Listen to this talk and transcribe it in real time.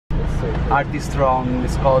artists from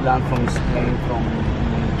Scotland, from Spain, from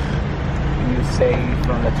USA,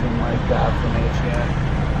 from Latin America, from Asia.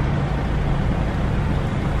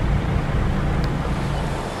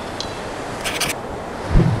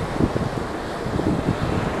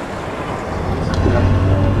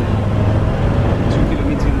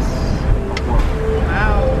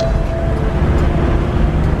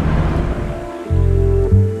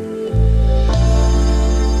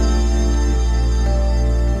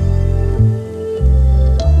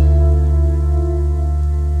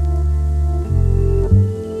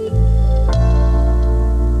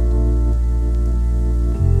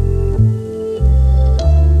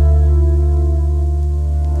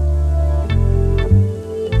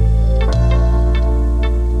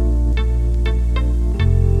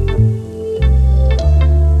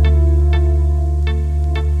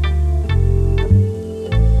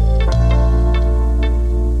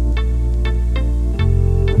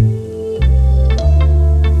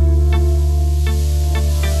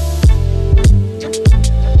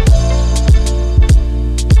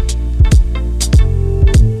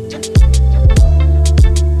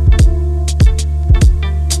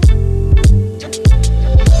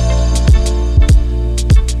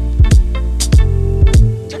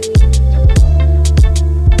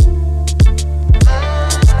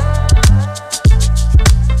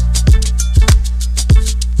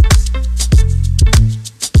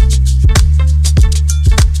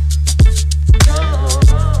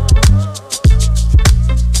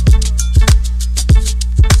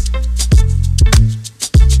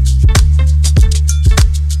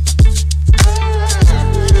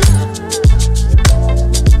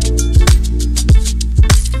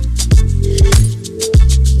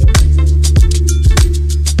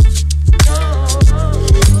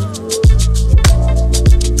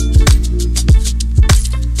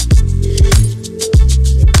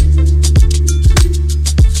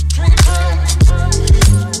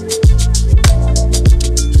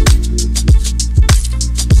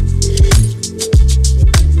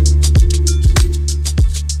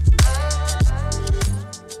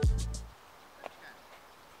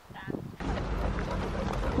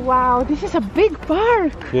 Wow, this is a big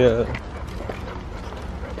park. Yeah.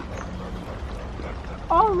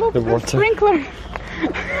 Oh, look, The the water. sprinkler.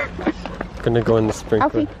 Gonna go in the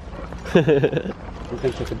sprinkler. You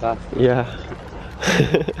can take a bath. Yeah.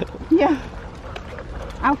 Yeah.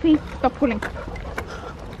 Alfie, stop pulling.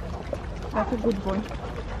 That's a good boy.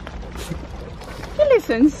 He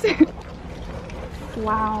listens.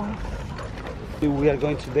 Wow. We are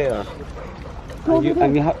going to there. Go And, over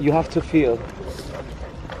there. you have to feel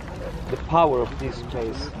the power of this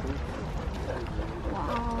place.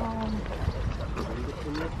 Wow.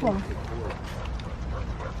 Oh.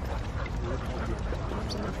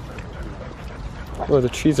 Oh, the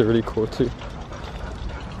trees are really cool too.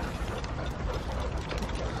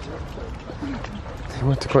 I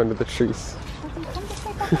want to go into the trees.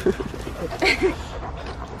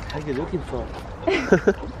 What are you looking for?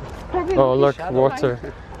 Oh, look,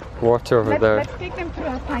 water. Water over there. Let's take them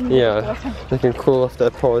to a tiny Yeah, water. they can cool off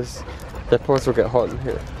their paws. Their paws will get hot in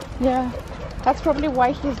here. Yeah. That's probably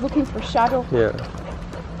why he's looking for shadow. Yeah.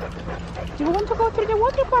 Do you want to go through the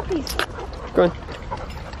water, puppies? Go on.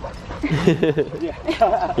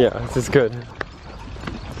 Yeah. Yeah, this is good.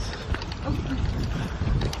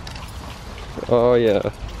 Oh yeah.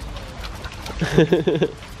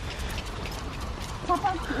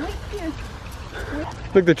 Papa, wait here.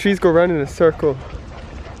 Look, the trees go around in a circle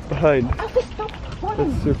behind. Alfie, stop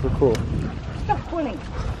pulling. That's super cool. Stop pulling.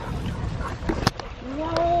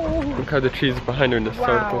 Whoa. Look how the trees behind are in a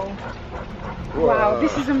circle. Wow. Wow,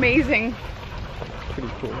 this is amazing. Pretty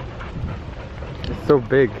cool. It's so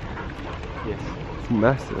big. Yes. It's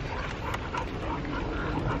massive.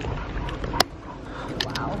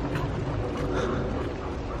 Wow.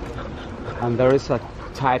 And there is a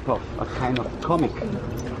kind of comic.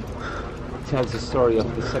 It tells the story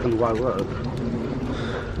of the Second World War.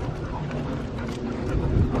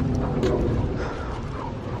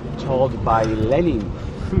 Told by Lenin.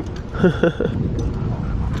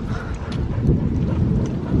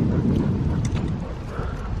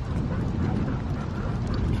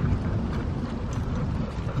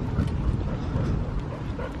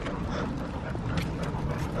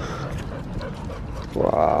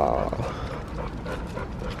 Wow.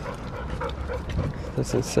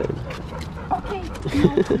 That's insane. Okay,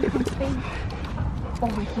 now we can stay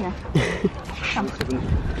over here. Come.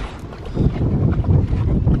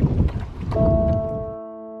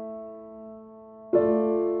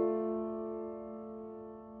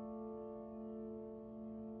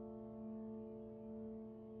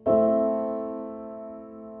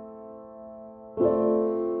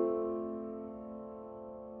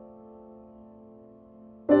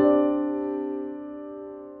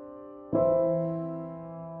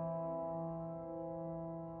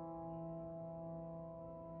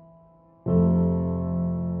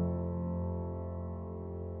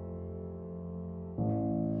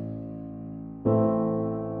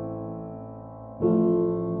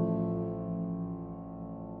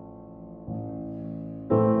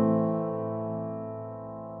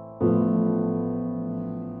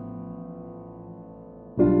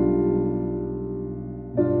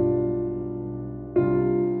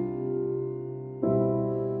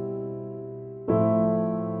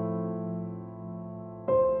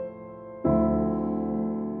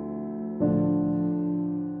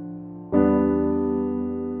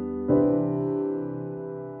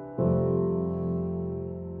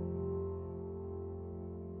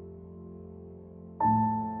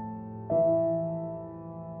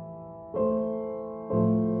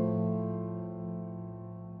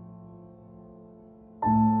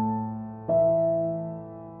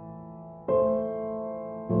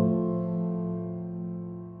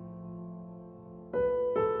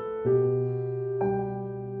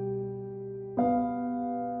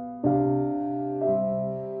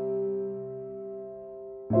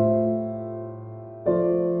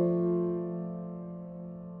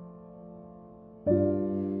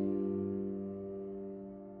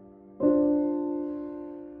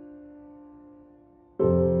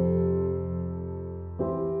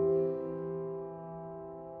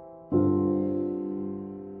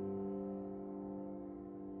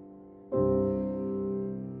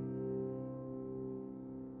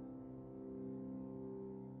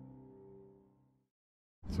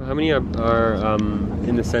 So how many are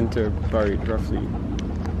in the center buried roughly?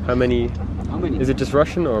 How many? How many? Is it just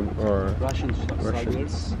Russian or Russian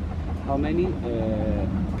soldiers? How many?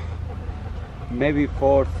 Maybe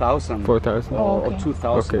 4,000. 4,000? Oh, okay. Or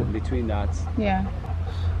 2,000 Okay. between that. Yeah.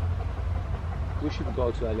 We should go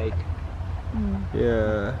to a lake.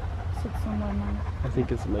 Yeah, Sit somewhere nice. I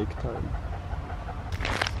think it's lake time.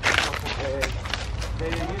 They're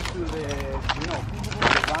used to the,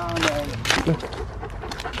 round and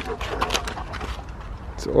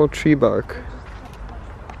It's all tree bark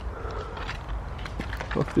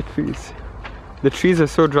off the trees. The trees are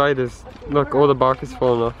so dry, look, all the bark is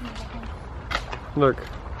falling off. Look,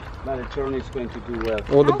 but the journey is going to do well.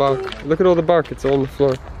 all the bark. Look at all the bark, it's all on the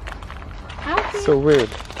floor. So weird.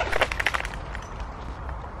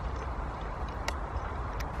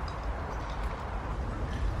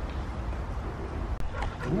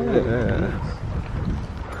 Yeah.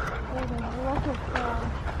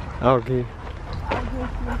 Algae.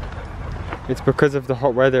 It's because of the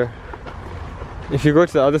hot weather. If you go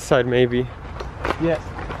to the other side, maybe. Yes.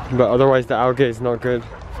 But otherwise, the algae is not good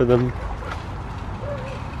for them.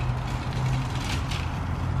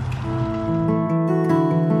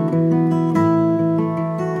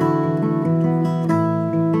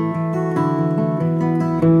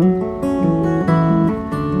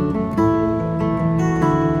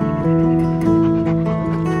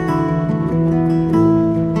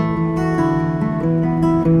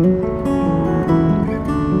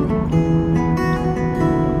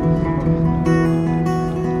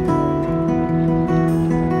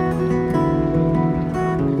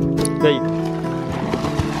 There you go.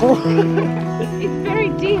 It's very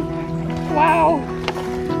deep. Wow.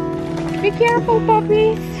 Be careful,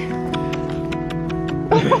 puppies.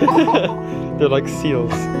 They're like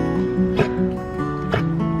seals.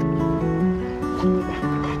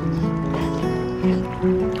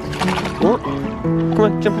 Oh, come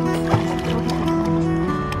on, jump in.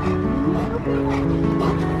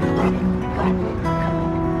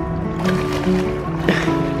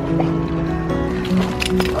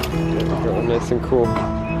 Oh, nice and cool.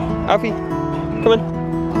 Alfie, come on.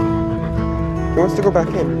 He wants to go back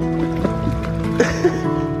in.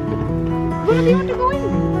 Where do you want to go in?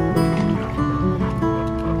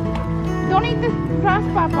 Don't eat the grass,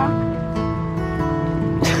 Papa.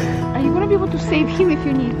 Are you going to be able to save him if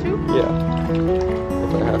you need to? Yeah.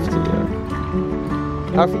 If I have to,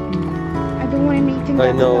 yeah. Alfie. I don't want him eating I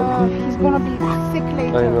that know. stuff. He's going to be sick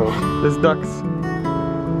later. I know. There's ducks.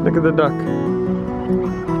 Look at the duck.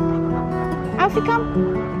 Alfie,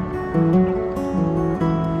 come.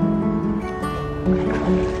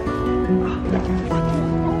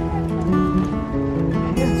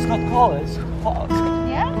 It's not cold, it's hot.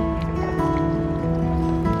 Yeah?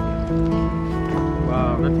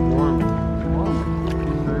 Wow, that's warm.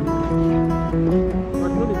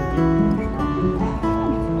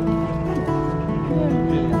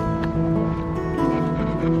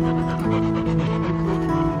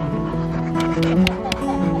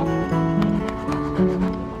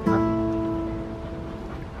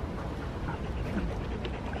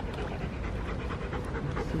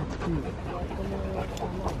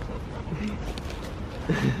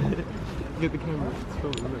 Get the camera, it's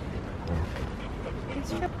filming, look. It's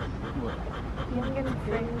true. You can get it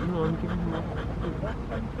free. No, I'm giving him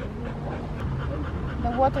The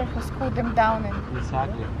water has cooled them down and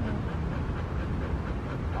Exactly.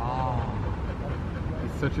 Ah.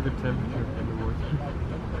 It's such a good temperature in the water.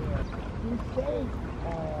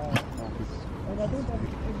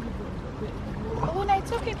 oh no,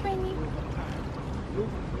 it's okay, Penny.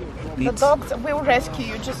 The dogs will rescue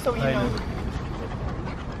you, just so you know.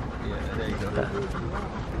 Yeah, there you go.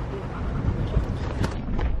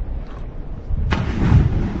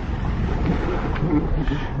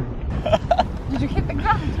 Did you hit the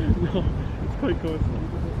ground? No, it's quite close.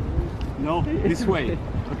 No, this way.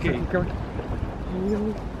 Okay. You Go.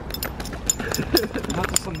 have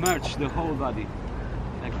to submerge the whole body.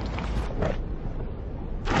 Like,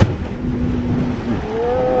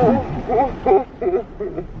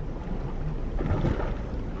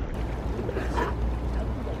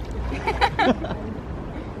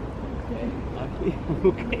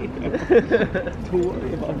 okay. Don't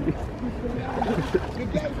worry about me.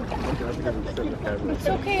 It's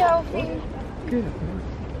okay, Alfie.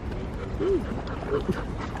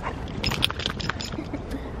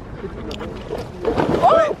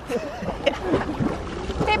 Oh!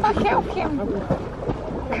 Peppa, help him.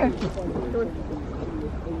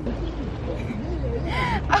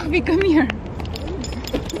 Alfie, come here.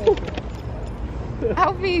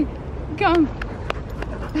 Alfie, come.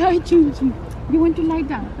 Hi, Gigi. You want to lie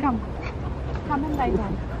down? Come. Come and lie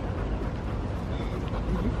down.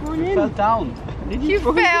 going in. Fell down. You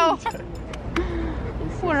fell.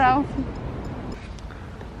 Poor Alfie.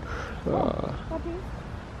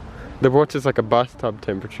 The water is like a bathtub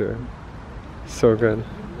temperature. So good.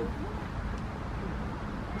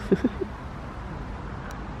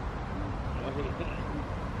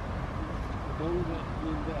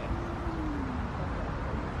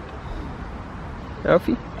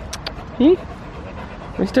 Alfie? Hey?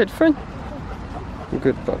 Where's that friend?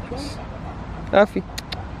 Good puppies. Alfie?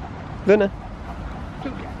 Luna?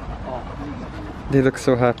 They look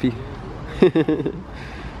so happy.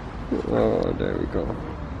 Oh, there we go.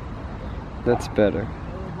 That's better.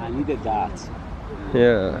 I needed that.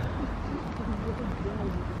 Yeah.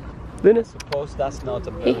 Luna? Suppose that's not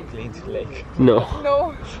a very clean lake. No.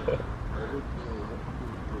 No.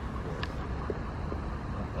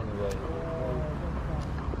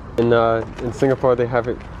 In Singapore they have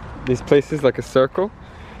it, these places like a circle,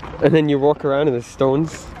 and then you walk around and there's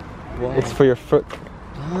stones. Wow. It's for your foot,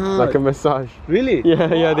 like a massage. Really?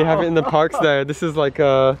 Yeah, yeah, they have it in the parks there. This is like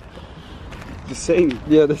the same.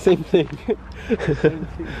 yeah, the same thing.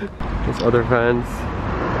 There's other vans.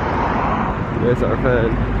 There's our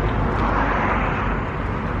van.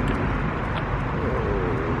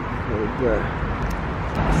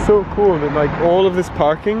 Yeah. So cool that like all of this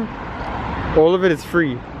parking, all of it is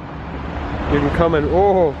free. You can come and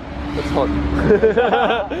oh, that's hot.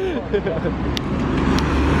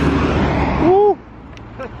 Woo!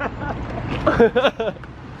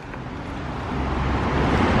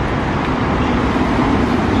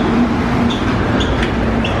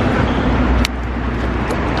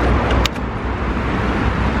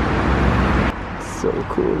 So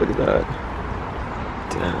cool, look at that.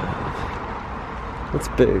 Damn. That's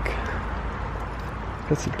big.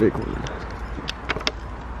 That's a big one.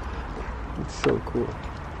 It's so cool.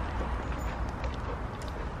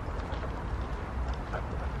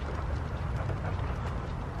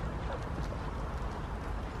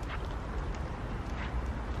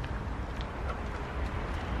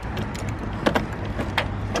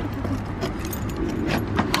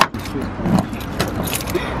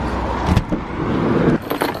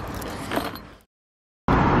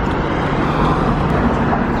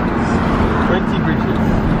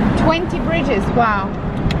 Wow.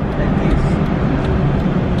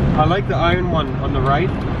 I like the iron one on the right,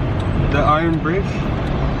 the iron bridge.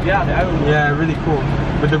 Yeah, the iron one. Yeah, really cool.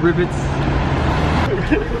 With the rivets.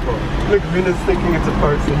 Look, Venus thinking it's a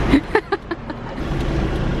person.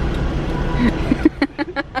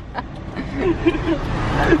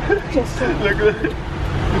 Look at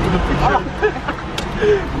the picture.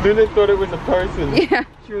 Luna thought it was a person. Yeah.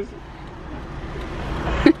 She was...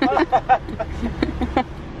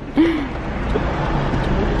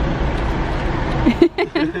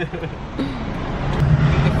 In the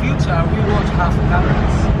future, we won't have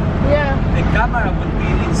cameras. Yeah. The camera will be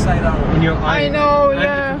inside our in your eye. I know, and yeah.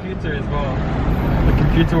 the computer as well. The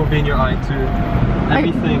computer will be in your eye too.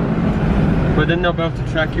 Everything. But then they'll be able to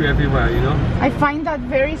track you everywhere, you know? I find that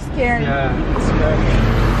very scary. Yeah. It's scary.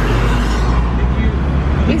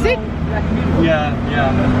 Is it? Black Mirror. Yeah,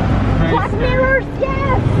 yeah. Very Black scary. mirrors,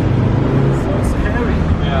 yes! So scary.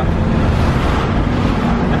 Yeah.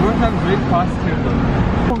 They both have great posture though.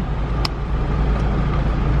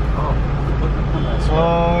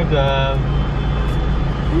 Oh damn.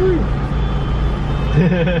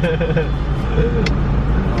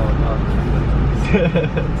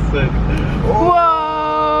 Sick. Whoa!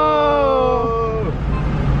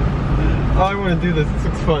 Oh, I want to do this. This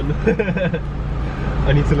looks fun. I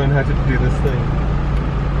need to learn how to do this thing.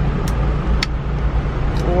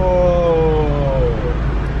 Whoa!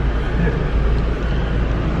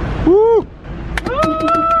 Woo!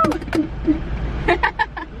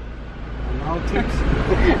 Now tips.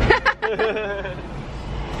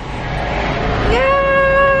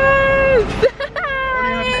 Yes! I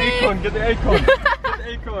only have an acorn. Get the acorn. Get the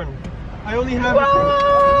acorn. I only have Whoa!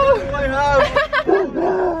 I have.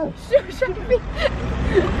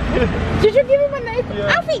 Did you give him a knife?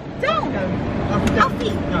 Yeah. Alfie, don't!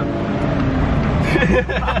 Alfie!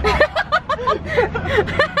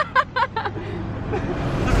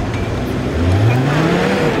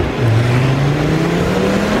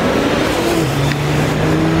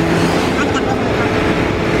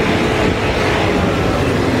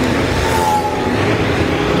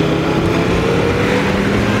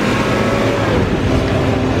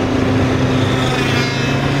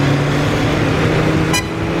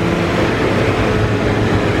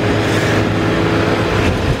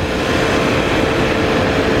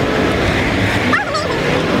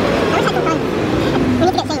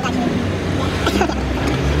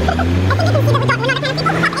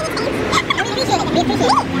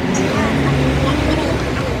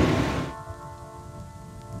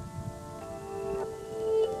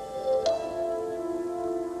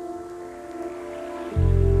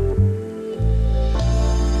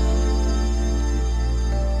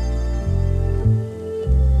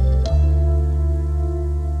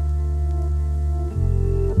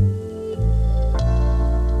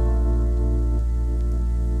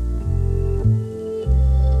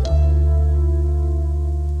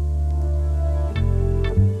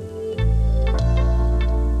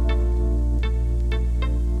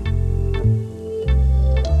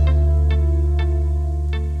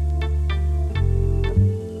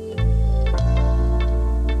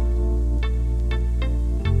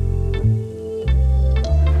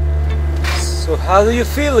 How do you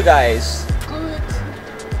feel, guys? Good.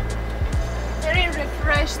 Very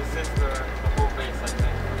refreshed. This is the home base, I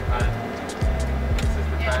think. This is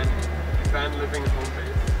the van living home